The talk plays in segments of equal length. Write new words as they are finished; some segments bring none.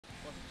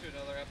to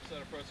another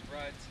episode of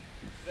BrosefRides.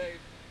 Today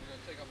we're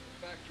going to take off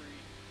the factory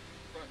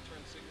front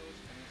turn signals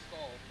and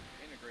install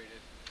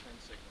integrated turn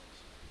signals.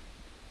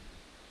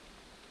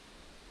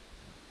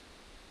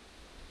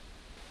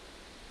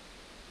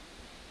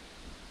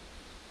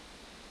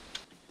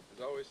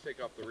 As always, take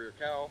off the rear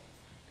cowl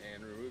and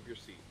remove your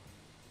seat.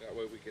 That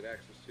way we get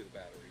access to the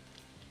battery.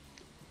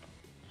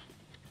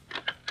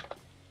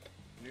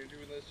 When you're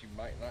doing this, you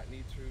might not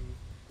need to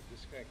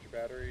disconnect your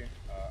battery.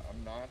 I'm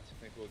not. I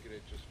think we'll get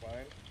it just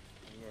fine.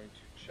 I'm going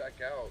to check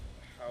out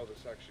how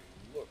this actually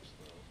looks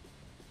though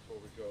before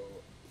we go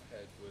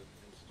ahead with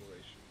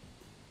installation.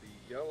 The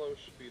yellow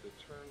should be the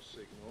turn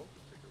signal.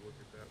 Take a look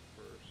at that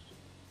first.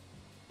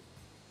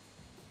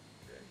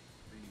 Okay.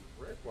 The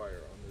red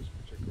wire on this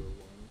particular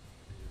one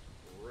is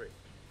brake.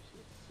 So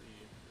let's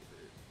see if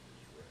it is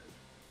red.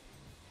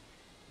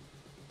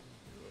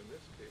 In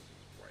this case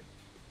it's white.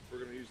 We're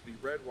going to use the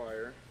red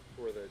wire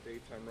for the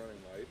daytime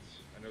running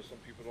lights. I know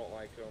some people don't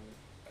like them.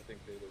 I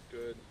think they look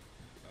good.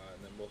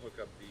 And then we'll hook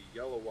up the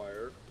yellow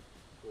wire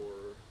for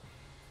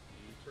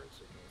the turn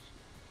signals.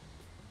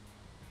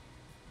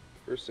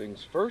 First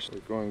things first, we're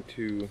going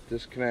to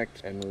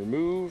disconnect and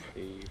remove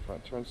the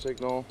front turn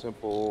signal.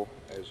 Simple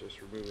as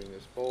just removing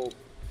this bulb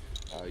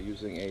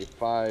using a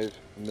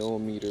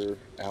 5mm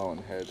Allen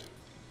head.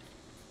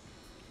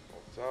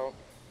 Bolts out.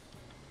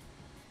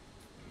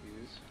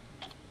 These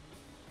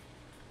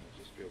will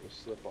just be able to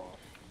slip off.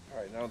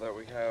 Alright, now that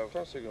we have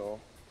turn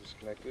signal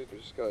disconnected, we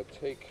just got to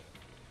take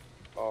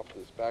off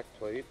this back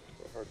plate.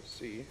 It's hard to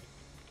see.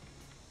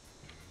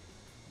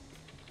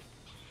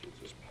 Should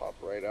just pop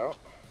right out.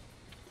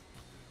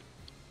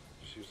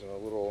 Just using a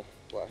little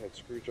flathead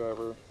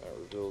screwdriver that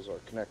reveals our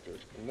connector.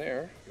 From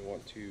there, you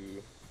want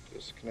to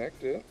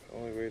disconnect it. The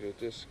only way to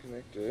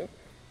disconnect it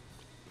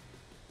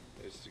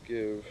is to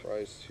give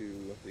rise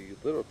to the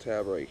little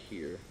tab right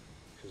here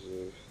because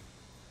of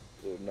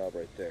little knob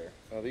right there.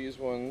 Now these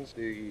ones,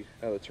 the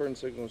turn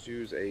signals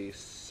use a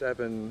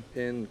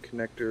 7-pin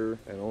connector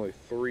and only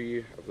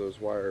 3 of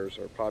those wires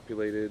are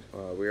populated.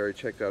 We already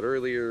checked out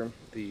earlier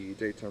the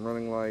daytime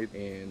running light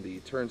and the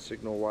turn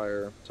signal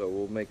wire, so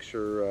we'll make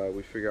sure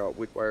we figure out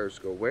which wires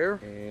go where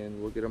and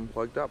we'll get them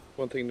plugged up.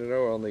 One thing to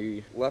know, on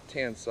the left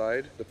hand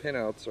side, the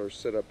pinouts are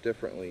set up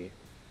differently.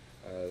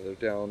 They're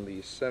down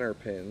the center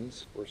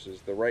pins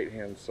versus the right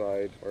hand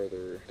side where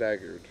they're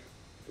staggered.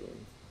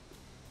 Boom,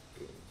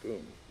 boom,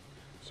 boom.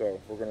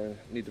 So we're going to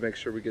need to make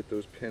sure we get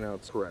those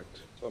pinouts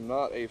correct. So I'm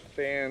not a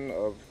fan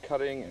of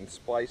cutting and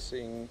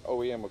splicing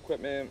OEM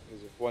equipment,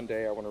 because if one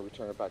day I want to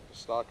return it back to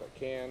stock, I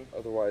can.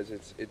 Otherwise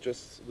it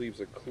just leaves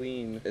a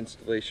clean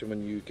installation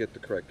when you get the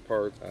correct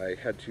parts. I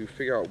had to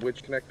figure out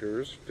which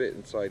connectors fit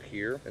inside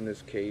here. In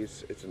this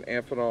case, it's an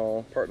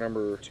Amphenol part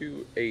number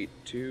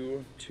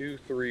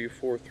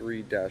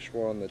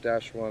 2822343-1. The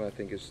 -1 I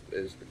think is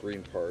the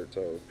green part.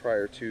 So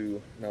prior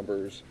two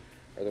numbers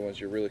are the ones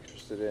you're really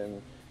interested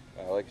in.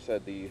 Like I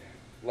said, the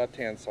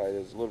left-hand side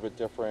is a little bit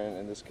different.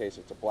 In this case,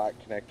 it's a black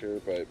connector,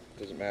 but it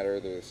doesn't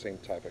matter. They're the same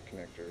type of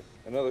connector.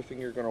 Another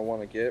thing you're going to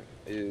want to get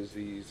is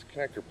these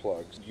connector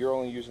plugs. You're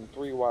only using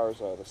 3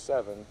 wires out of the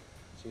 7,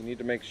 so you need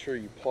to make sure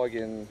you plug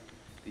in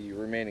the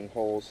remaining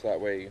holes. So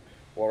that way,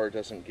 water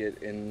doesn't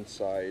get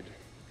inside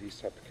these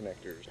type of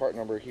connectors. Part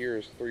number here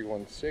is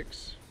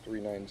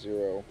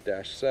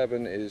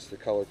 316390-7 is the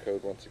color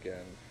code once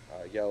again.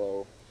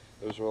 Yellow.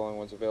 Those are the only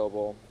ones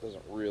available. It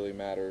doesn't really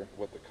matter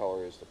what the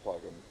color is to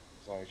plug them,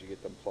 as long as you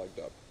get them plugged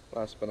up.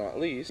 Last but not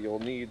least, you'll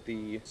need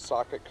the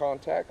socket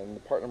contact, and the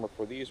part number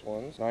for these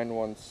ones,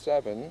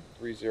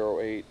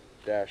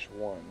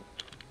 917308-1.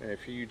 And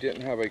if you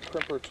didn't have a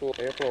crimper tool,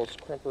 April's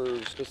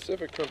crimpers,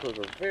 specific crimpers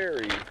are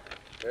very,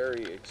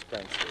 very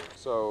expensive.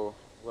 So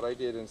what I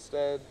did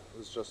instead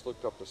was just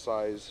looked up the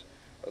size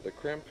of the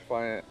crimp,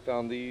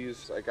 found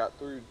these. I got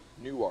through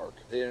Newark.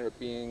 They ended up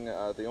being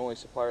the only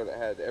supplier that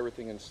had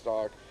everything in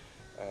stock.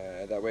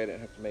 That way I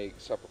didn't have to make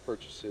separate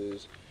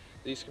purchases.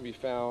 These can be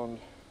found,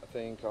 I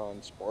think,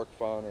 on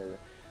SparkFun or a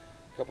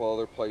couple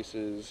other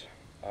places.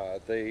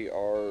 They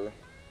are,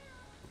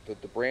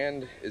 the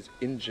brand is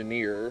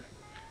Engineer,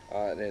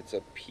 and it's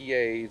a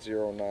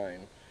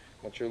PA09.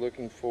 What you're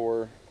looking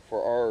for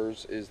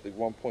ours is the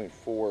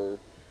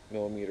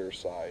 1.4mm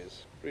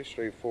size. Pretty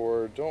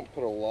straightforward. Don't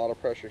put a lot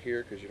of pressure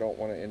here because you don't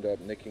want to end up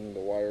nicking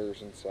the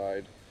wires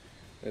inside.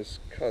 This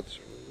cuts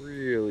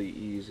really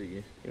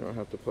easy. You don't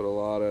have to put a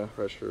lot of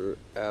pressure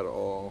at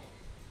all.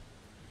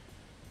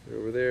 Get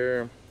over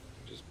there,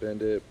 just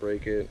bend it,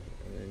 break it,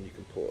 and then you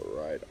can pull it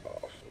right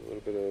off. A little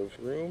bit of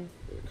room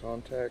for the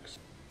contacts.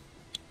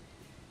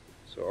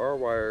 So our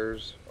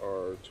wires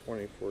are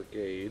 24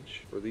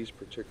 gauge, for these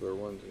particular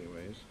ones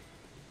anyways.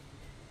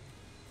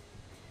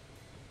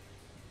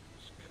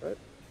 Just cut,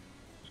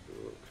 just give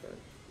it a little cut.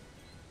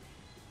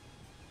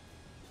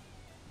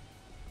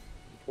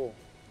 And pull.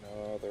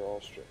 No, they're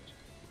all stripped.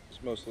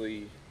 It's most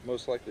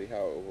likely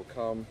how it will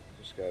come.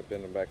 Just gotta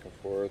bend them back and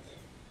forth.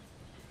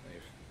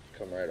 They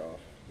come right off.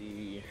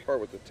 The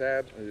part with the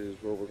tab is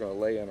where we're going to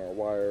lay in our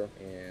wire,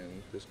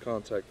 and this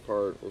contact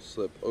part will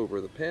slip over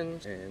the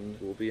pins and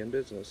we'll be in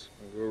business.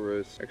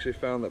 I actually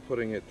found that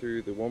putting it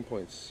through the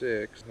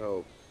 1.6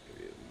 helped,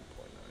 maybe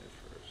 1.9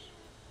 first,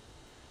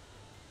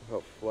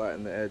 help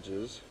flatten the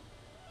edges.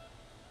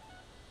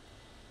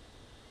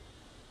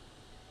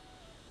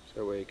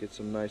 So that way it gets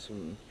them nice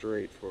and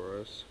straight for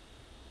us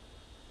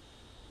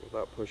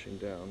without pushing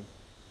down.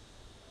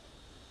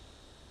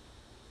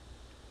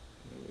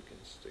 And then we can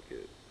stick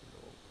it in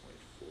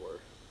the 1.4.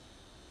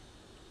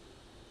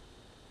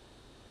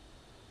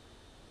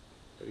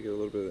 Got to get a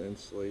little bit of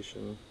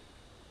insulation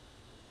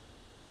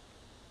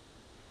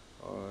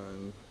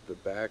on the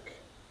back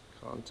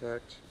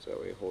contact, so that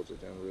way it holds it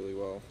down really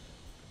well.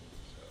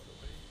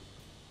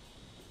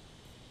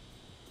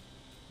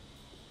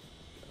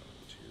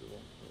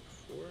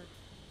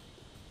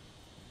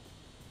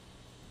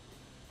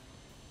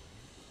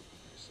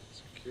 Nice and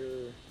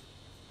secure.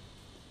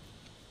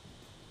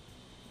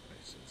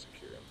 Nice and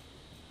secure.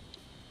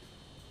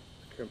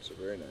 The crimps are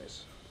very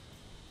nice.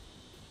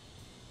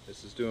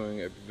 This is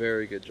doing a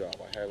very good job.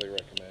 I highly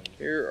recommend.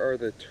 Here are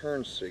the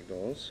turn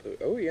signals. The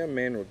OEM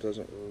manual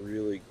doesn't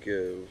really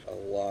give a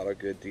lot of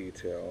good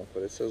detail,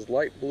 but it says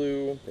light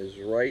blue is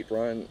right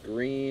front,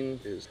 green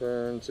is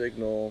turn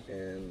signal,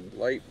 and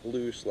light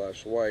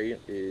blue/white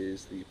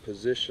is the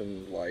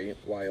position light,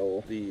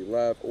 while the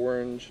left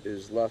orange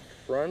is left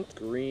front,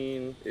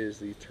 green is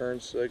the turn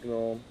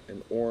signal,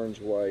 and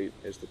orange/white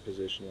is the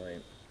position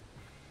light.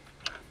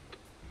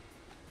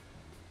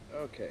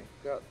 Okay,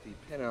 got the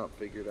pinout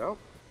figured out.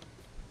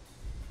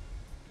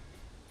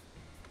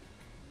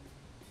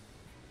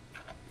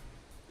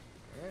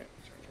 Alright,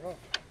 turn it off.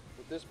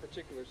 With this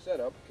particular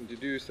setup, you can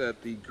deduce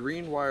that the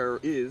green wire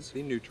is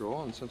the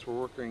neutral, and since we're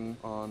working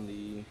on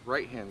the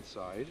right hand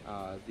side,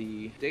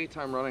 the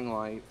daytime running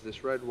light,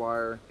 this red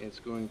wire, is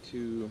going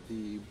to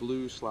the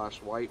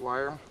blue/white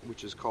wire,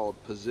 which is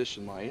called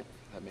position light.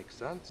 That makes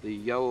sense. The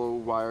yellow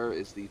wire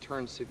is the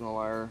turn signal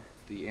wire,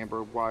 the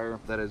amber wire,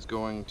 that is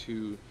going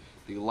to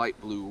the light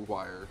blue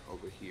wire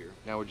over here.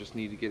 Now we just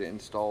need to get it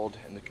installed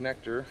in the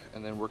connector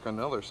and then work on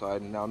the other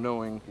side. And now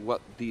knowing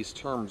what these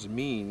terms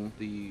mean,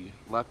 the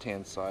left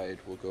hand side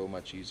will go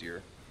much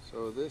easier.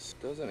 So this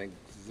doesn't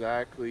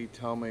exactly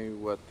tell me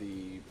what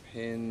the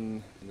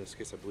pin, in this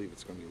case I believe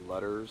it's going to be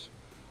letters,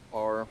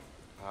 are.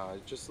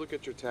 Just look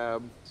at your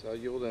tab, so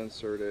you'll be able to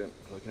insert it,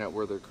 looking at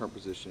where the current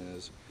position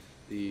is.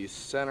 The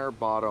center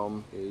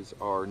bottom is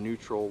our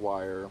neutral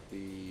wire.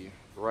 The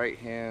right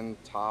hand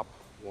top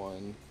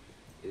one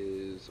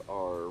is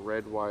our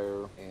red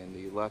wire, and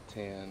the left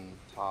hand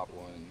top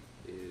one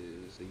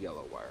is the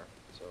yellow wire.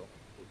 So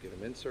we'll get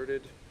them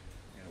inserted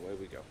and away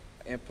we go.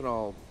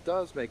 Amphenol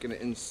does make an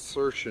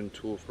insertion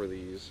tool for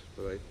these,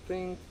 but I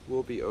think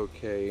we'll be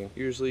okay.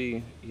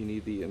 Usually you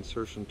need the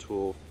insertion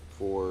tool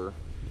for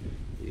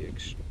the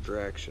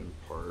extraction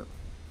part.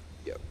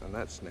 Yep, and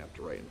that snapped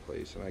right in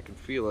place, and I can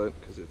feel it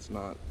because it's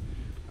not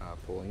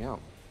pulling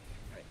out.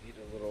 I need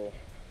a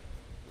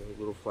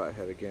little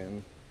flathead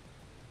again.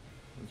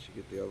 Once you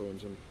get the other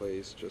ones in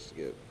place, just to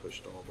get it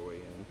pushed all the way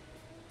in.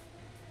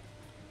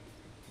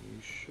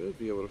 You should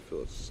be able to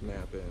feel it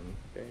snap in.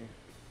 Okay,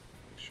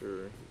 make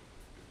sure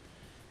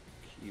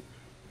keep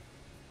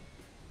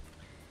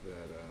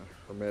that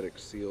hermetic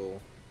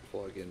seal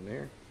plug in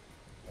there.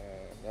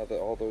 Now that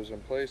all those are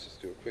in place, let's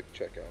do a quick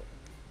checkout.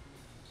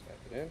 Snap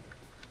it in.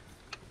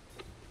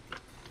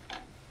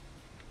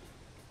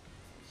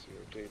 See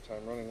our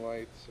daytime running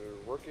lights are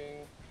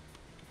working.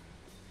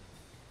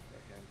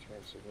 Right hand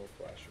turn signal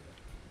flasher.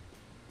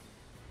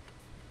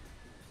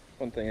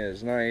 One thing that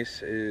is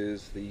nice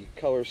is the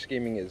color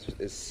scheming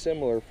is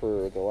similar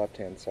for the left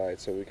hand side.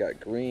 So we got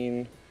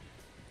green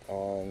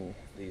on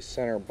the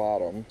center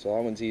bottom, so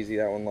that one's easy,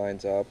 that one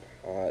lines up.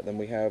 Then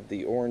we have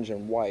the orange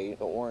and white.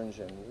 The orange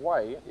and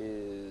white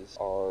is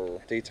our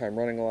daytime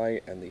running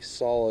light, and the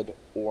solid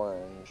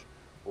orange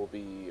will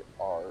be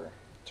our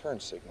turn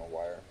signal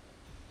wire.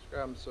 Just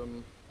grab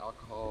some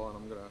alcohol and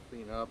I'm gonna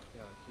clean up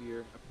down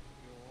here.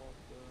 Off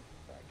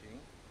the backing.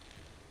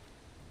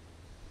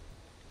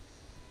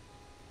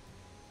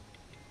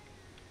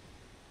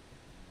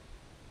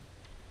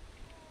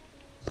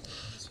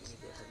 It's a little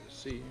bit hard to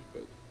see,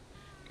 but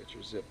get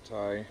your zip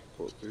tie,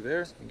 pull it through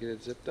there, and get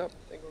it zipped up.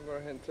 I think we'll go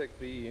ahead and take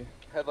the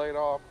headlight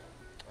off,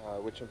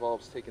 which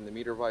involves taking the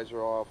meter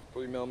visor off,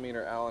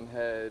 3mm Allen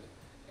head,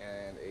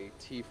 and a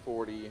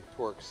T40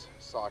 Torx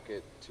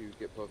socket to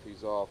get both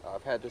these off.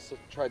 I've tried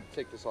to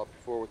take this off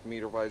before with the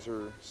meter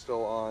visor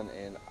still on,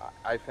 and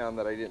I found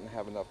that I didn't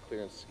have enough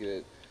clearance to get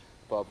it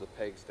above the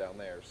pegs down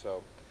there.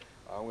 So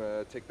I'm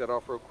gonna take that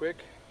off real quick,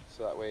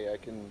 so that way I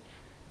can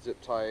zip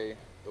tie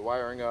the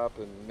wiring up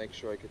and make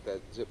sure I get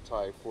that zip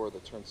tie for the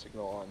turn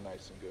signal on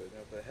nice and good.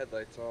 Now the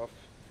headlight's off,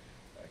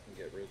 I can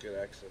get real good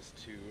access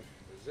to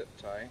the zip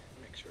tie,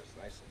 make sure it's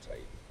nice and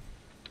tight.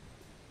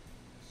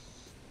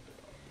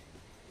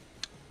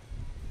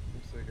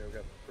 Looks like I've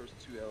got the first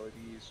two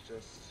LEDs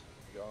just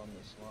beyond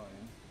this line.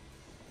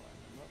 I'll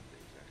line them up the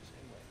exact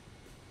same way.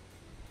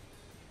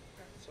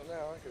 Okay, so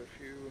now I got a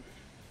few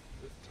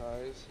Zip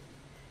ties,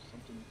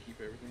 something to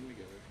keep everything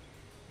together.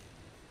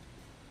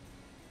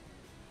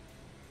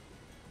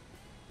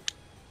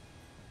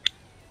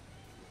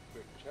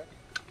 Quick check.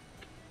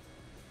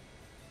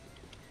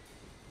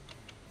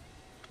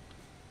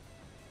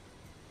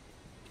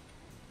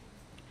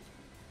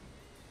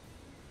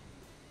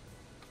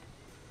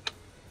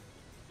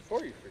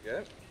 Before you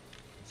forget,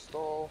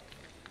 install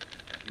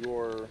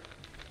your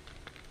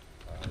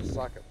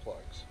socket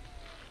plugs.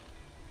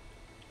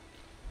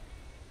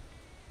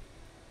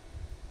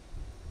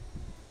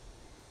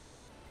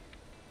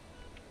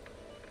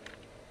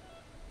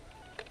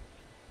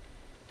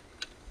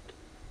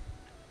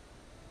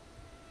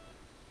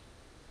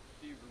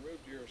 If you've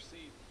removed your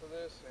seat for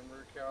this and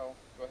rear cowl,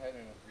 go ahead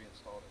and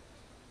reinstall it.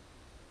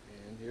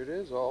 And here it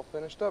is, all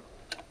finished up.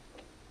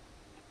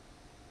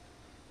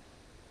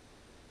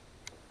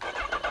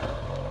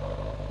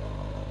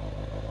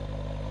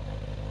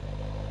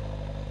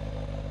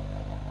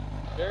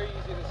 Very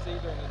easy to see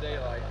during the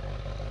daylight.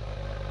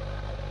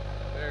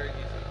 Very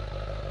easy.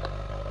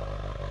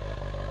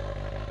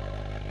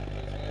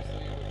 Goes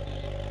nicely with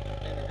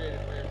the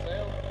integrated rear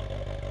tail.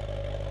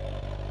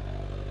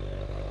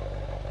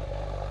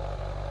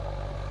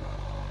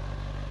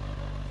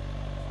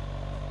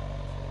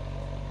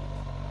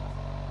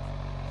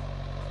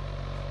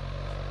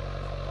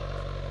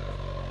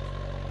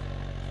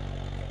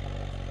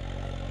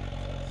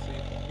 See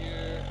from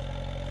here,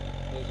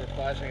 those are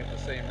flashing at the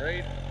same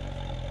rate.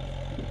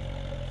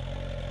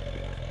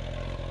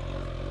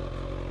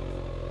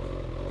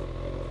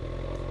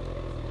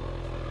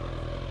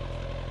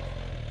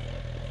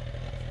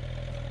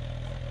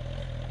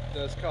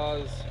 Does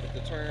cause it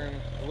to turn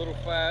a little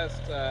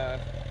fast. I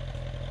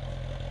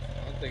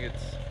don't think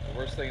it's the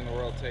worst thing in the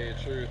world, to tell you the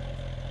truth.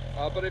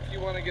 But if you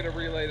want to get a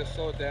relay to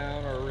slow it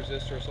down, or a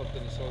resistor or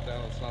something to slow it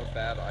down, it's not a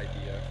bad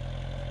idea.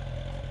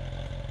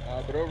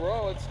 But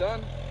overall, it's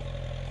done.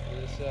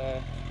 This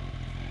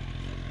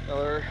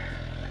another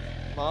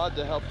mod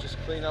to help just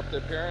clean up the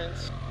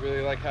appearance.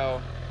 Really like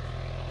how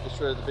gets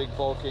rid of the big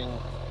bulking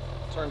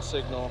turn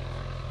signal.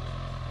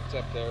 It's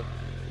up there.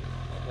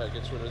 Like how it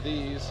gets rid of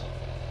these.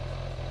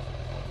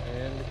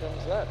 And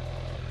becomes that.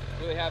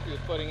 Really happy with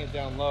putting it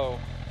down low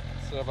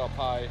instead of up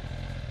high.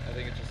 I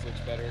think it just looks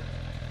better.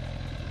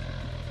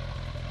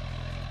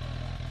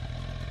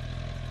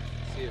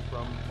 See it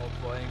from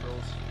multiple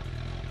angles.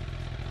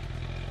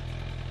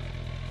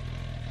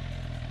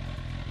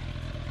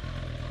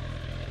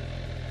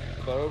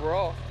 But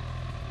overall,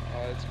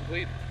 it's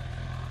complete.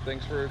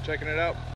 Thanks for checking it out.